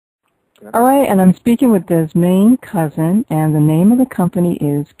All right, and I'm speaking with Desmaine Cousin, and the name of the company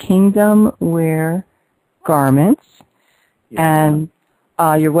is Kingdom Wear Garments, and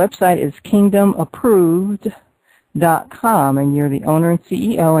your website is kingdomapproved.com, and you're the owner and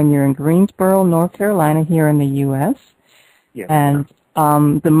CEO, and you're in Greensboro, North Carolina, here in the U.S. Yes. And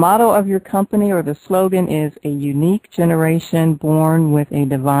the motto of your company, or the slogan, is a unique generation born with a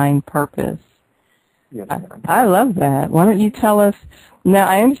divine purpose. Yes. I love that. Why don't you tell us? Now,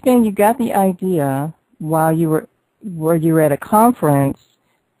 I understand you got the idea while you were at a conference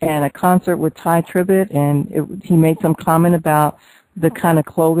and a concert with Ty Tribbett, and he made some comment about the kind of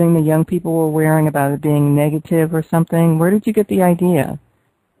clothing the young people were wearing, about it being negative or something. Where did you get the idea?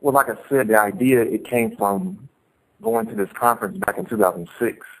 Well, like I said, the idea, it came from going to this conference back in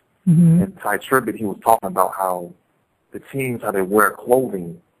 2006. Mm-hmm. And Ty Tribbett, he was talking about how the teens, how they wear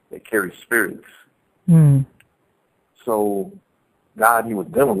clothing that carry spirits. Mm. So God, he was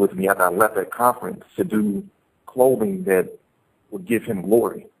dealing with me after I left that conference to do clothing that would give him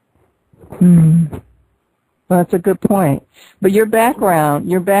glory. Mm. Well, that's a good point. But your background,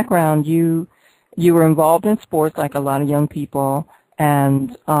 you were involved in sports like a lot of young people,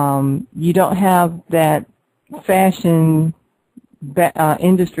 and you don't have that fashion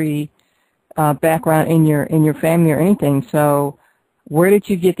industry background in your family or anything. So where did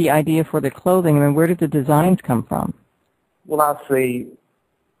you get the idea for the clothing? I mean, where did the designs come from? Well, I'd say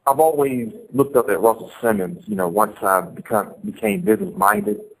I've always looked up at Russell Simmons, once I became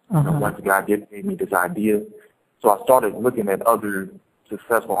business-minded, once God gave me this idea. So I started looking at other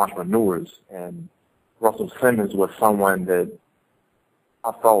successful entrepreneurs, and Russell Simmons was someone that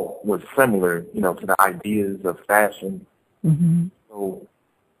I thought was similar, to the ideas of fashion. Mm-hmm. So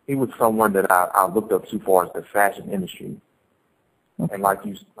he was someone that I looked up to far as the fashion industry. Okay. And like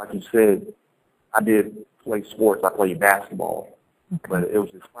you said, I did play sports. I played basketball, but it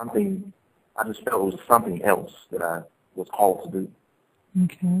was just something. I just felt it was something else that I was called to do.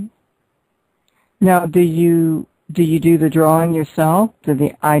 Okay. Now, do you do the drawing yourself? Do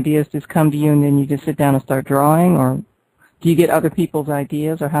the ideas just come to you and then you just sit down and start drawing, or do you get other people's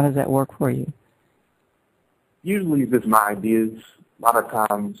ideas, or how does that work for you? Usually it's just my ideas. A lot of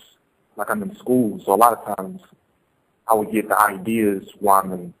times, like I'm in school, so a lot of times I would get the ideas while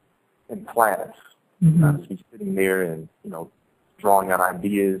I'm in class. Mm-hmm. I'd just be sitting there and, drawing out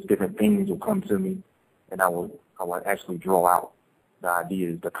ideas. Different things will come to me, and I would actually draw out the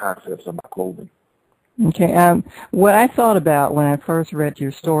ideas, the concepts of my clothing. Okay. What I thought about when I first read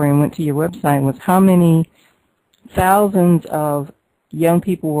your story and went to your website was how many thousands of young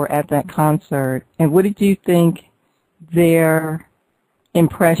people were at that concert, and what did you think their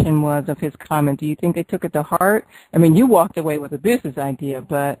impression was of his comment? Do you think they took it to heart? I mean, you walked away with a business idea,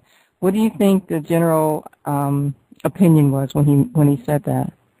 but what do you think the general opinion was when he said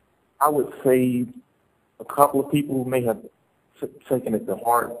that? I would say a couple of people may have taken it to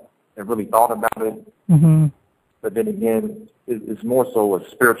heart and really thought about it. Mm-hmm. But then again, it's more so a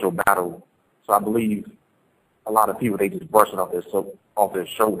spiritual battle. So I believe a lot of people, they just brush it off their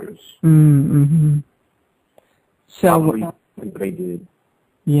shoulders. Mm-hmm. So I believe they did.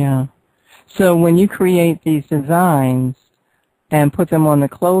 Yeah. So when you create these designs and put them on the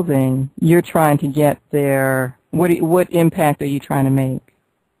clothing, you're trying to get their, what impact are you trying to make?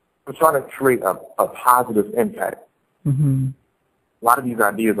 I'm trying to create a positive impact. Mm-hmm. A lot of these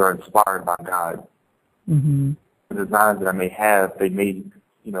ideas are inspired by God. Mm-hmm. The designs that I may have, they may,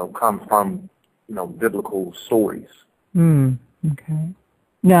 come from, biblical stories. Okay.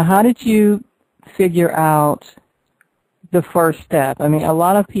 Now, how did you figure out the first step? I mean, a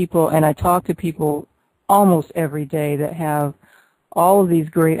lot of people, and I talk to people almost every day that have all of these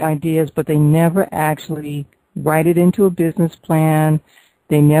great ideas, but they never actually write it into a business plan.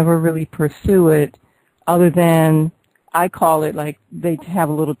 They never really pursue it, other than, I call it like they have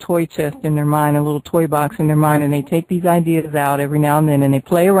a little toy chest in their mind, a little toy box in their mind, and they take these ideas out every now and then, and they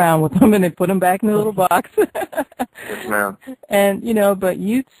play around with them, and they put them back in the little box. Yes, ma'am. And, but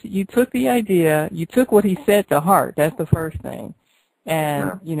you took the idea, you took what he said to heart. That's the first thing.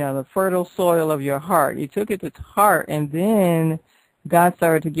 And, the fertile soil of your heart. You took it to heart, and then God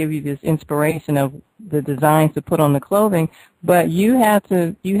started to give you this inspiration of the designs to put on the clothing. But you had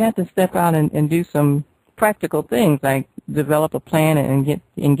to step out and do some practical things, like develop a plan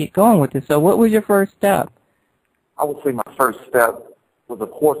and get going with it. So what was your first step? I would say my first step was, of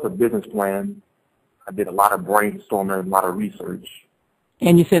course, a business plan. I did a lot of brainstorming, a lot of research.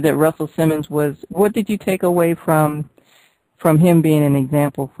 And you said that Russell Simmons was, what did you take away from him being an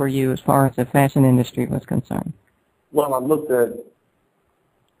example for you as far as the fashion industry was concerned? Well, I looked at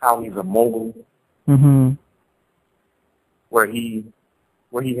how he's a mogul, mm-hmm. where he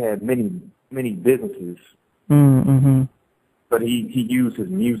where he had many businesses, mm-hmm. but he used his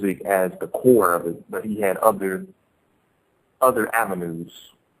music as the core of it, but he had other avenues.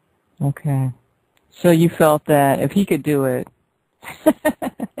 Okay. So you felt that if he could do it.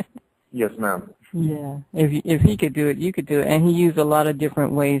 Yes, ma'am. Yeah. If he could do it, you could do it. And he used a lot of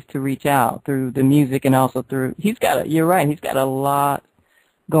different ways to reach out through the music and also through, you're right, he's got a lot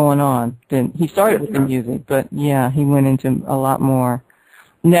going on. Then he started with the music, but yeah, he went into a lot more.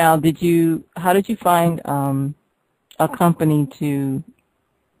 Now, how did you find a company to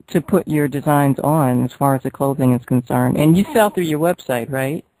put your designs on as far as the clothing is concerned? And you sell through your website,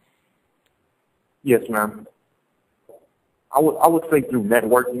 right? Yes, ma'am. I would say through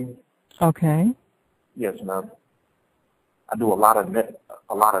networking. Okay. Yes, ma'am. I do a lot of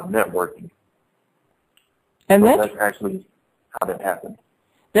networking. And so that's actually how that happened.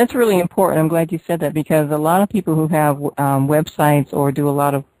 That's really important. I'm glad you said that, because a lot of people who have websites or do a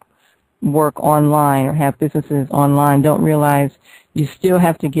lot of work online or have businesses online don't realize you still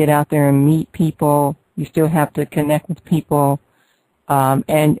have to get out there and meet people. You still have to connect with people.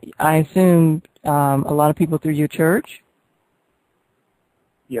 And I assume a lot of people through your church?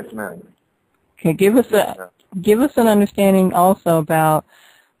 Yes, ma'am. Okay, give us an understanding also about,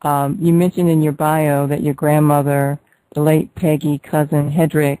 you mentioned in your bio that your grandmother, the late Peggy Cousin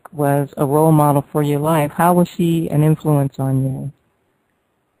Hedrick, was a role model for your life. How was she an influence on you?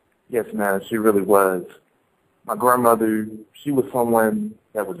 Yes, ma'am, she really was. My grandmother, she was someone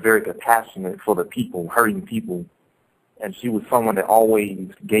that was very compassionate for the people, hurting people, and she was someone that always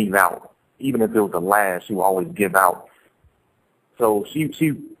gave out. Even if it was the last, she would always give out. So she's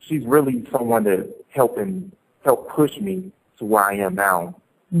really someone that helped push me to where I am now.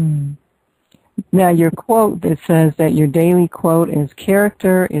 Mm. Now, your quote that says that your daily quote is,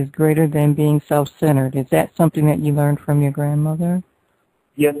 "Character is greater than being self-centered." Is that something that you learned from your grandmother?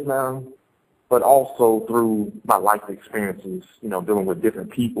 Yes, ma'am, but also through my life experiences, dealing with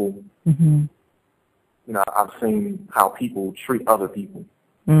different people. Mm-hmm. I've seen how people treat other people.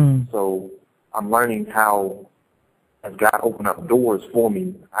 Mm. So I'm learning how, as God opened up doors for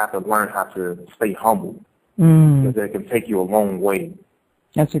me, I have to learn how to stay humble, because it can take you a long way.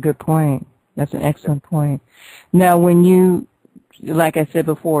 That's a good point. That's an excellent point. Now, when you, like I said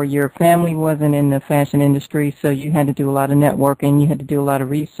before, your family wasn't in the fashion industry, so you had to do a lot of networking, you had to do a lot of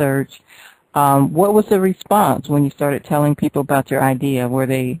research. What was the response when you started telling people about your idea? Were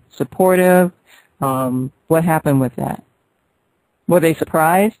they supportive? What happened with that? Were they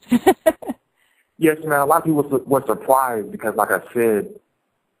surprised? Yes, ma'am. A lot of people were surprised because, like I said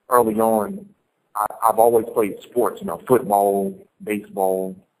early on, I've always played sports, football,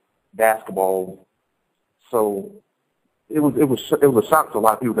 baseball, basketball. So it was a shock to a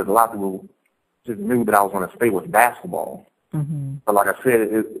lot of people, because a lot of people just knew that I was going to stay with basketball. Mm-hmm. But like I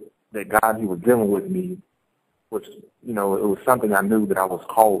said, that God, He was dealing with me, which, it was something I knew that I was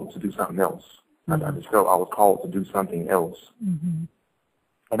called to do something else. Mm-hmm. I just felt I was called to do something else. Mm-hmm.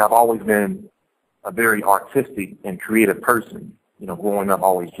 And I've always been a very artistic and creative person, growing up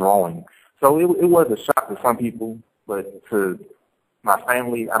always drawing. So it was a shock to some people, but to my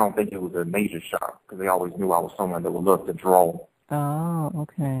family, I don't think it was a major shock, because they always knew I was someone that would love to draw. Oh,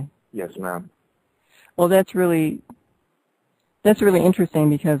 okay. Yes, ma'am. Well, that's really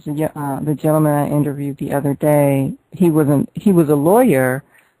interesting, because the gentleman I interviewed the other day, he was a lawyer,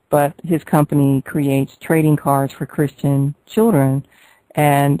 but his company creates trading cards for Christian children,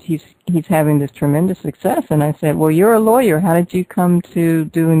 and he's having this tremendous success. And I said, well, you're a lawyer. How did you come to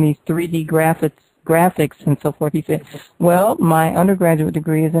doing these 3D graphics and so forth? He said, well, my undergraduate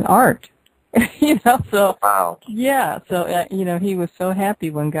degree is in art. So wow. Yeah, so he was so happy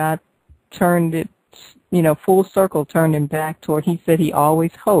when God turned it, full circle, turned him back toward. He said he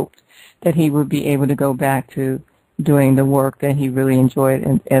always hoped that he would be able to go back to doing the work that he really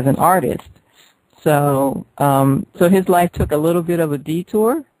enjoyed as an artist. So so his life took a little bit of a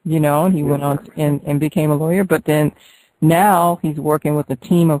detour, and he went on and became a lawyer. But then now he's working with a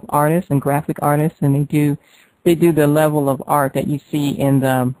team of artists and graphic artists, and they do the level of art that you see in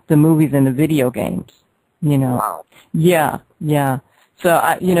the movies and the video games. Wow. Yeah. So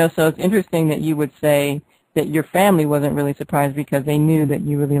so it's interesting that you would say that your family wasn't really surprised, because they knew that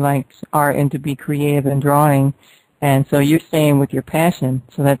you really liked art and to be creative and drawing, and so you're staying with your passion.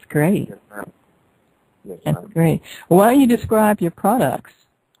 So that's great. Yes, ma'am. Yes, that's great. Well, why don't you describe your products?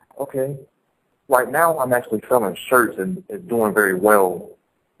 Okay. Right now, I'm actually selling shirts, and it's doing very well,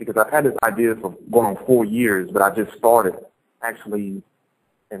 because I've had this idea for going on 4 years, but I just started actually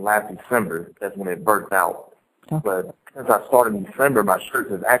in last December. That's when it burst out. Okay. But since I started in December, my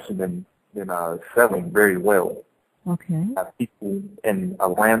shirts have actually been selling very well. Okay. I have people in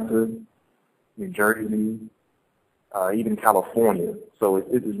Atlanta, New Jersey, even California. So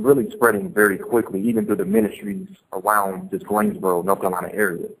it is really spreading very quickly, even through the ministries around this Greensboro, North Carolina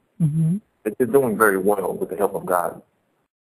area. Mm-hmm. It's doing very well with the help of God.